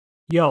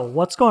Yo,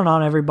 what's going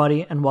on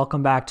everybody, and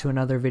welcome back to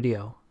another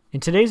video. In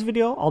today's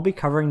video, I'll be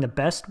covering the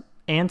best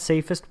and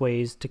safest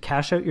ways to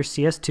cash out your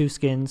CS2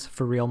 skins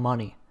for real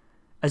money.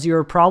 As you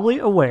are probably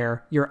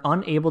aware, you're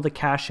unable to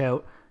cash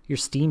out your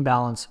Steam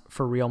balance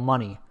for real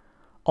money.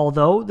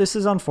 Although this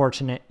is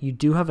unfortunate, you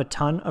do have a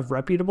ton of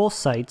reputable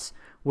sites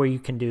where you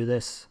can do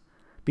this.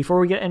 Before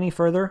we get any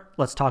further,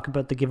 let's talk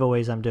about the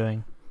giveaways I'm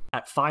doing.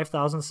 At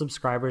 5,000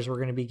 subscribers, we're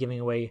going to be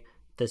giving away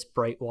this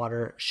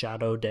Brightwater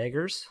Shadow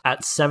Daggers.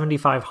 At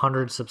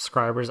 7,500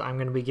 subscribers, I'm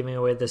going to be giving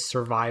away this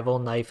Survival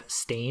Knife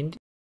Stained.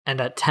 And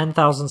at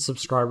 10,000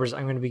 subscribers,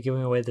 I'm going to be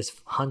giving away this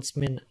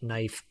Huntsman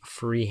Knife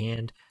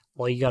Freehand.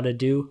 All you got to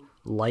do,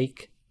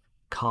 like,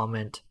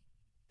 comment,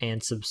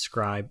 and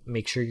subscribe.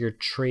 Make sure your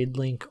trade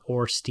link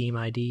or Steam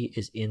ID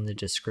is in the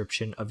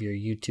description of your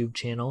YouTube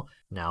channel.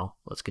 Now,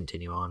 let's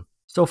continue on.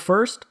 So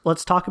first,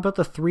 let's talk about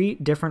the 3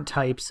 different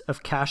types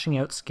of cashing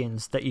out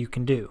skins that you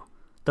can do.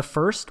 The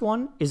first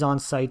one is on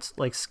sites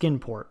like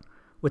SKINPORT.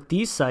 With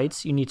these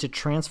sites, you need to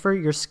transfer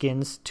your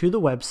skins to the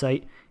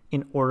website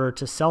in order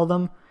to sell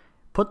them,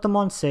 put them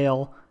on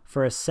sale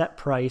for a set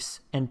price,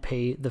 and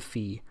pay the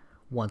fee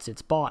once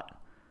it's bought.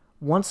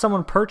 Once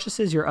someone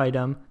purchases your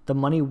item, the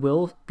money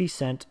will be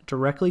sent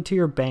directly to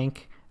your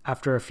bank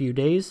after a few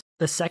days.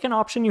 The second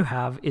option you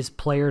have is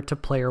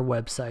player-to-player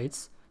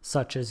websites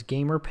such as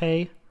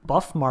GamerPay,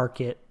 Buff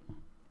Market,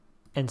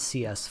 and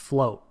CS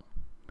Float.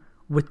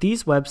 With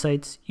these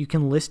websites, you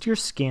can list your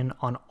skin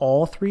on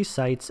all 3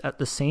 sites at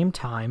the same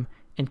time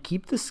and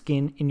keep the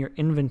skin in your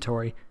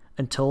inventory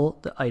until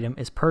the item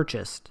is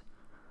purchased.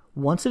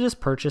 Once it is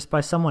purchased by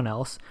someone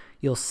else,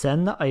 you'll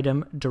send the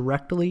item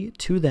directly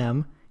to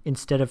them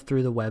instead of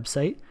through the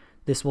website.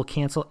 This will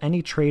cancel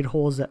any trade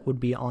holes that would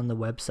be on the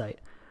website.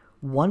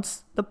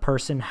 Once the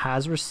person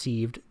has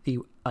received the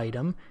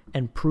item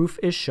and proof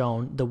is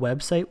shown, the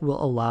website will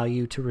allow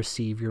you to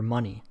receive your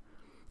money.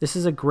 This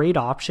is a great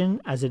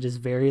option as it is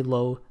very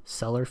low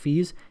seller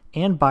fees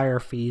and buyer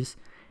fees,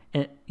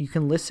 and you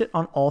can list it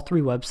on all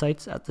 3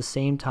 websites at the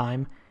same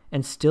time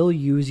and still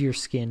use your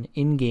skin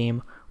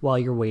in-game while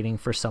you're waiting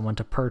for someone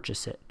to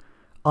purchase it.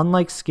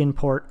 Unlike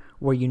SKINPORT,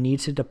 where you need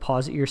to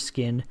deposit your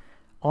skin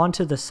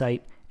onto the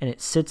site and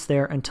it sits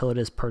there until it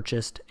is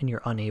purchased and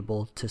you're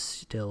unable to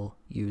still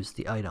use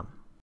the item.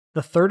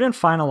 The third and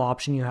final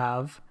option you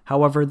have,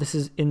 however, this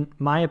is in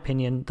my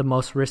opinion the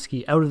most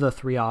risky out of the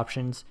 3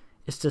 options,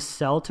 is to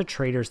sell to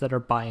traders that are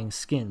buying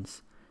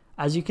skins.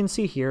 As you can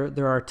see here,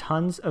 there are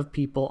tons of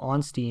people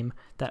on Steam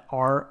that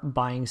are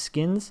buying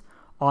skins.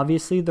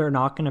 Obviously, they're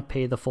not going to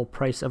pay the full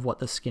price of what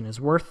the skin is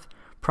worth,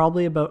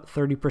 probably about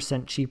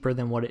 30% cheaper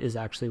than what it is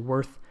actually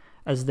worth,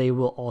 as they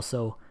will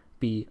also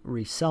be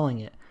reselling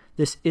it.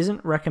 This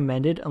isn't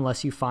recommended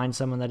unless you find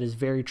someone that is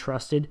very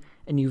trusted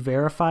and you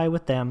verify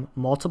with them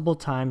multiple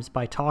times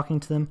by talking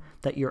to them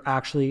that you're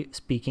actually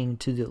speaking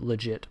to the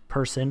legit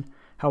person.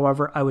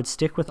 However, I would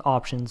stick with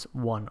options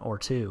 1 or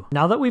 2.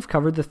 Now that we've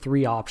covered the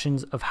 3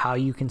 options of how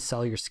you can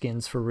sell your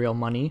skins for real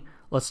money,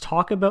 let's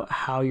talk about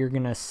how you're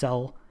going to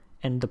sell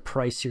and the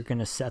price you're going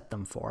to set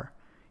them for.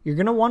 You're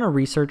going to want to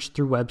research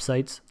through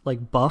websites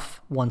like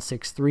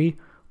Buff163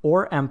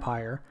 or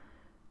Empire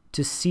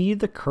to see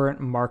the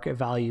current market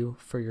value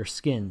for your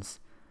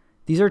skins.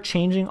 These are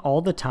changing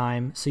all the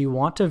time, so you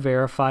want to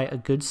verify a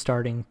good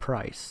starting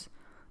price.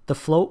 The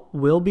float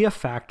will be a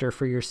factor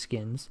for your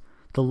skins.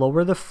 The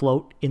lower the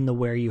float in the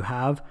wear you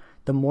have,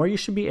 the more you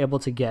should be able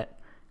to get.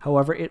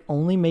 However, it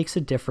only makes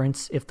a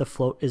difference if the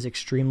float is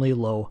extremely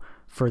low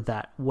for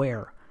that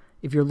wear.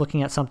 If you're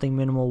looking at something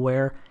minimal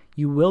wear,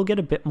 you will get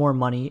a bit more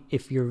money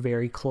if you're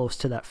very close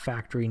to that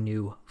factory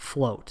new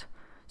float.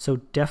 So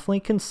definitely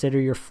consider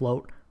your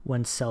float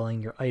when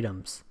selling your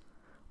items.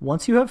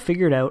 Once you have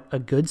figured out a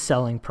good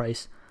selling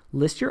price,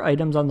 list your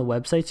items on the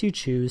websites you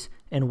choose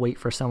and wait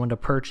for someone to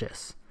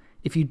purchase.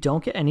 If you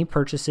don't get any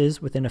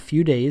purchases within a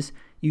few days,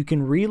 you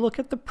can relook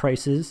at the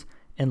prices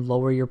and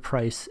lower your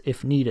price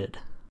if needed.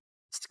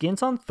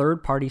 Skins on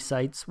third-party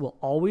sites will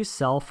always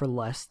sell for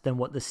less than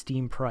what the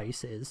Steam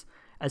price is,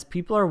 as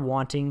people are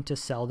wanting to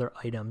sell their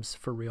items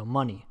for real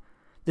money.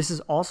 This is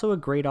also a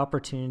great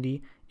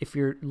opportunity if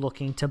you're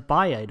looking to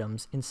buy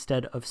items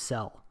instead of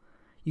sell.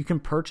 You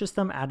can purchase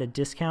them at a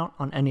discount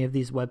on any of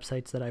these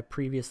websites that I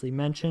previously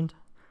mentioned.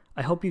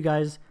 I hope you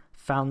guys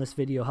found this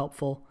video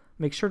helpful.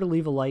 Make sure to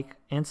leave a like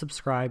and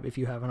subscribe if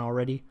you haven't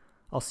already.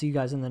 I'll see you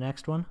guys in the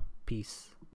next one. Peace.